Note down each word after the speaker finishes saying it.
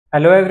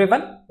Hello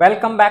everyone,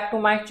 welcome back to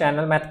my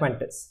channel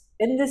MathMantis.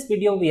 In this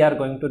video we are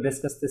going to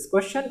discuss this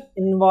question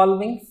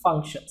involving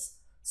functions.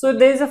 So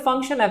there is a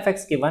function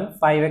fx given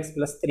 5x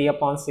plus 3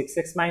 upon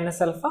 6x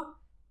minus alpha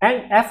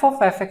and f of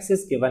fx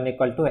is given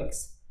equal to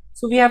x.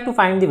 So we have to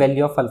find the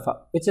value of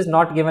alpha which is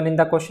not given in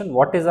the question.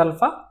 What is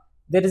alpha?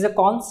 There is a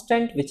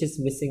constant which is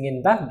missing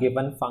in the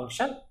given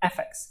function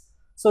fx.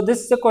 So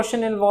this is a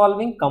question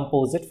involving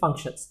composite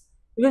functions.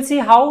 We will see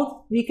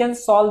how we can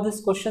solve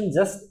this question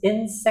just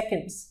in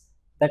seconds.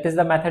 That is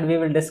the method we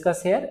will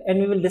discuss here, and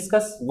we will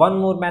discuss one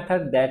more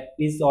method that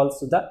is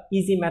also the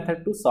easy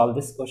method to solve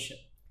this question.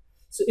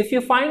 So if you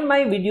find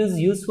my videos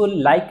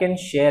useful, like and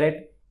share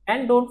it,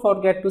 and don't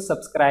forget to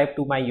subscribe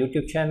to my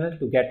YouTube channel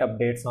to get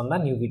updates on the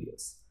new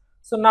videos.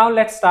 So now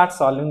let's start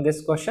solving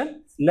this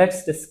question.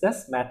 Let's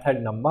discuss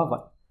method number 1.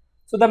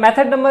 So the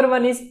method number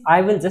 1 is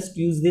I will just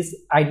use this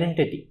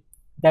identity,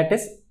 that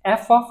is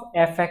f of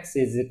fx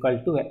is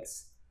equal to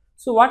x.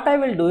 So what I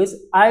will do is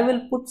I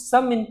will put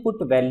some input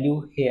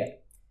value here,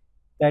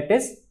 that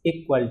is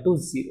equal to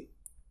 0.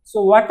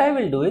 So what I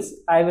will do is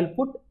I will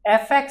put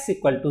fx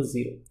equal to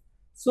 0.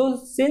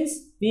 So since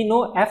we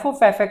know f of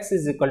fx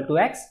is equal to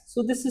x,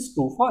 so this is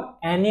true for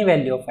any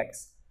value of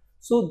x.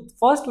 So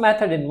first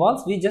method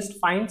involves we just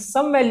find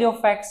some value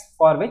of x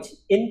for which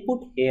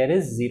input here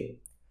is 0.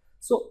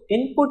 So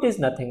input is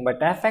nothing but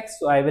fx,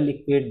 so I will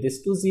equate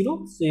this to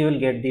 0. So you will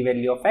get the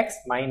value of x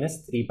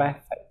minus 3 by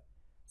 5.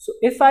 So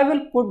if I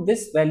will put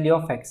this value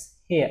of x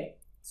here,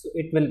 so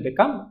it will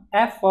become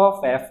f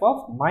of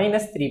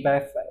minus 3 by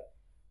 5,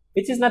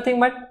 which is nothing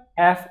but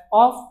f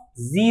of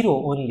 0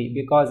 only,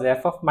 because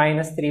f of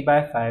minus 3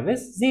 by 5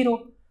 is 0.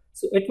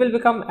 So it will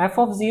become f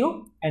of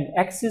 0 and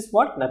x is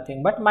what?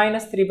 Nothing but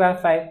minus 3 by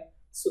 5.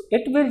 So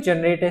it will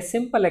generate a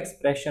simple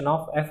expression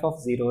of f of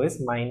 0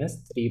 is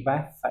minus 3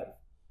 by 5.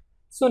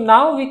 So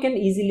now we can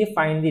easily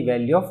find the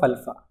value of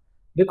alpha,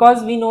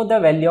 because we know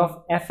the value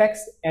of fx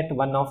at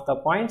one of the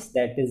points,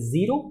 that is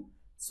 0.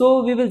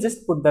 So we will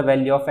just put the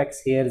value of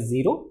x here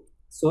 0.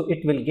 So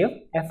it will give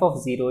f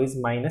of 0 is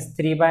minus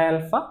 3 by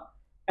alpha,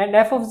 and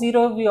f of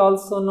 0 we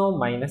also know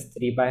minus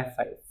 3 by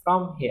 5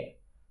 from here.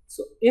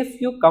 So if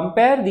you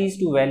compare these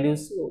two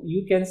values,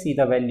 you can see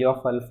the value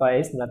of alpha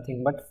is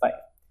nothing but 5.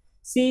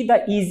 See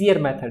the easier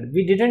method.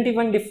 We didn't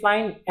even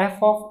define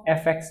f of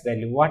fx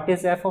value. What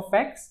is f of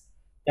x?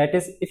 That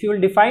is, if you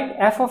will define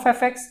f of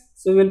fx,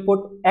 so we will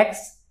put x,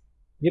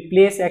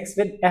 replace x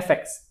with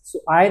fx. So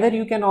either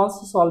you can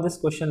also solve this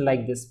question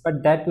like this,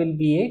 but that will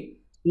be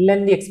a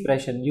lengthy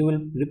expression. You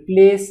will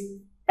replace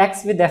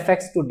x with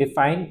fx to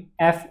define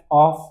f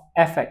of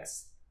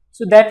fx.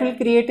 So that will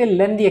create a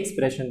lengthy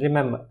expression,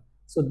 remember.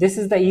 So this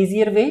is the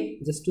easier way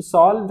just to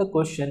solve the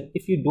question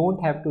if you don't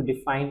have to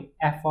define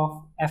f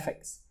of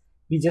fx.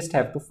 We just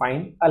have to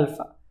find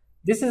alpha.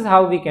 This is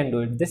how we can do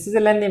it. This is a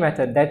lengthy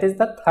method. That is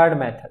the third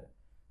method.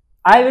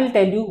 I will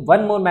tell you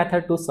one more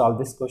method to solve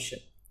this question.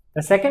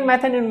 The second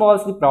method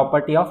involves the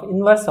property of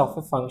inverse of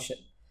a function.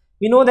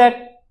 We know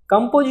that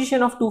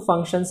composition of two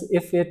functions,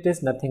 if it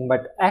is nothing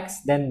but x,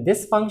 then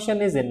this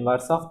function is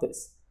inverse of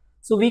this.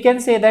 So we can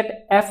say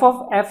that f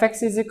of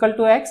fx is equal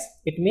to x.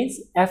 It means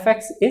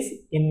fx is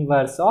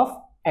inverse of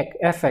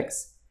fx.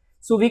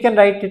 So we can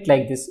write it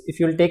like this. If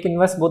you will take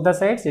inverse both the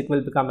sides, it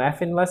will become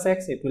f inverse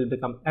x, it will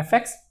become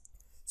fx.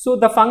 So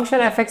the function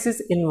fx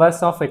is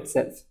inverse of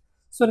itself.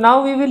 So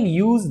now we will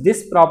use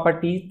this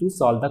property to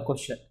solve the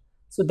question.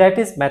 So that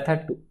is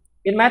method 2.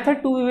 In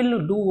method 2, we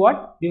will do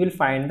what? We will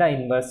find the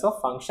inverse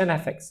of function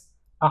fx.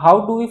 Now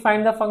how do we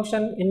find the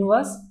function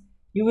inverse?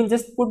 You will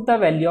just put the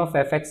value of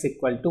fx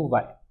equal to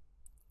y,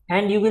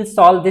 and you will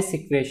solve this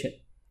equation,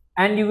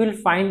 and you will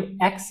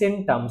find x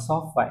in terms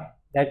of y.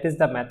 That is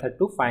the method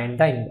to find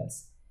the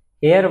inverse.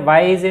 Here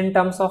y is in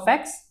terms of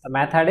x. The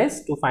method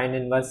is to find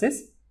inverse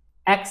is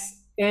x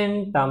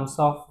in terms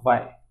of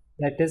y.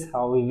 That is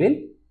how we will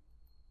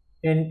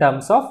in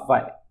terms of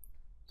y.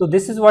 So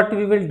this is what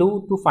we will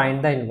do to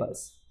find the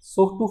inverse.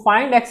 So to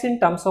find x in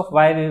terms of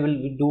y, we will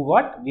do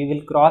what? We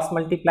will cross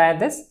multiply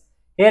this.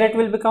 Here it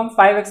will become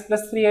 5x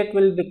plus 3, it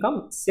will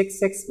become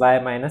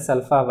 6xy minus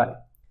alpha y.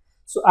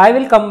 So I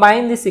will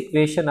combine this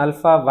equation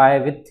alpha y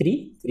with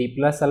 3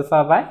 plus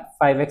alpha y,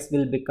 5x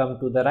will become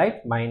to the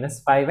right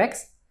minus 5x.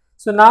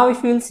 So now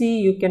if you will see,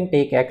 you can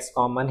take x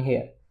common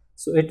here.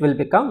 So it will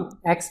become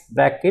x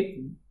bracket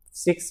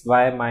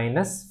 6y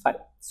minus 5.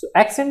 So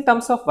x in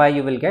terms of y,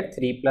 you will get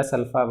 3 plus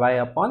alpha y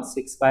upon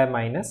 6y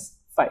minus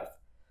 5.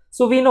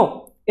 So we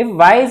know if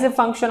y is a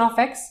function of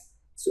x,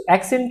 so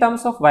x in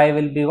terms of y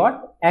will be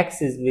what?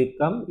 X is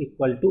become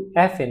equal to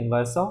f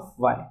inverse of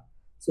y.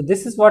 So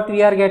this is what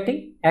we are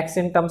getting, x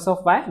in terms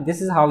of y.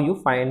 This is how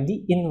you find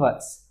the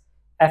inverse.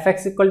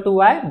 Fx equal to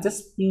y,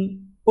 just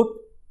put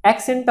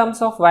x in terms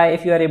of y.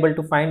 If you are able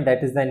to find,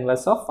 that is the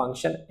inverse of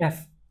function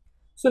f.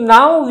 So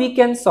now we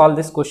can solve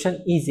this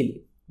question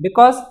easily,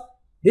 because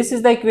this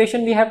is the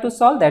equation we have to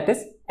solve, that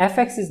is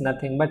fx is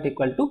nothing but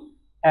equal to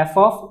f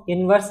of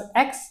inverse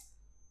x,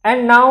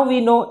 and now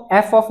we know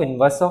f of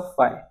inverse of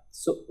y.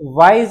 So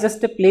y is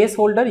just a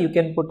placeholder, you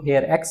can put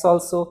here x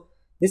also.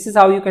 This is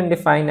how you can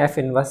define f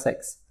inverse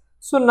x.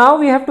 So now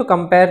we have to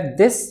compare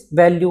this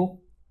value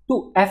to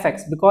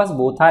fx because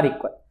both are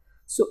equal.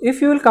 So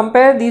if you will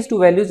compare these two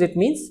values, it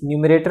means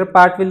numerator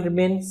part will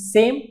remain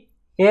same.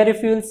 Here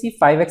if you will see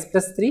 5x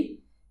plus 3,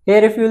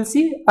 here if you will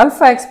see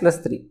alpha x plus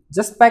 3.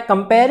 Just by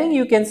comparing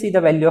you can see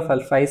the value of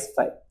alpha is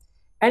 5.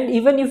 And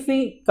even if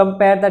we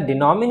compare the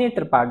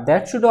denominator part,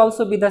 that should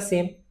also be the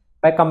same.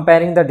 By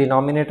comparing the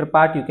denominator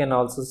part, you can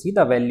also see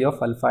the value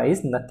of alpha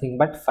is nothing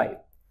but 5.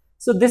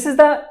 So this is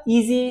the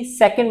easy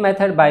second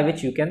method by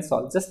which you can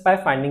solve just by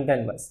finding the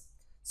inverse.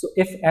 So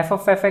if f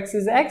of fx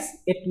is x,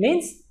 it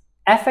means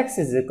fx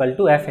is equal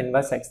to f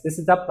inverse x. This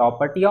is the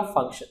property of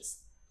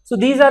functions. So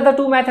these are the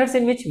two methods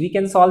in which we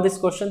can solve these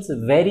questions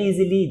very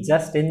easily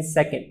just in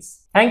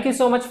seconds. Thank you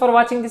so much for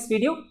watching this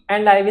video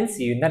and I will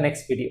see you in the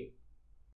next video.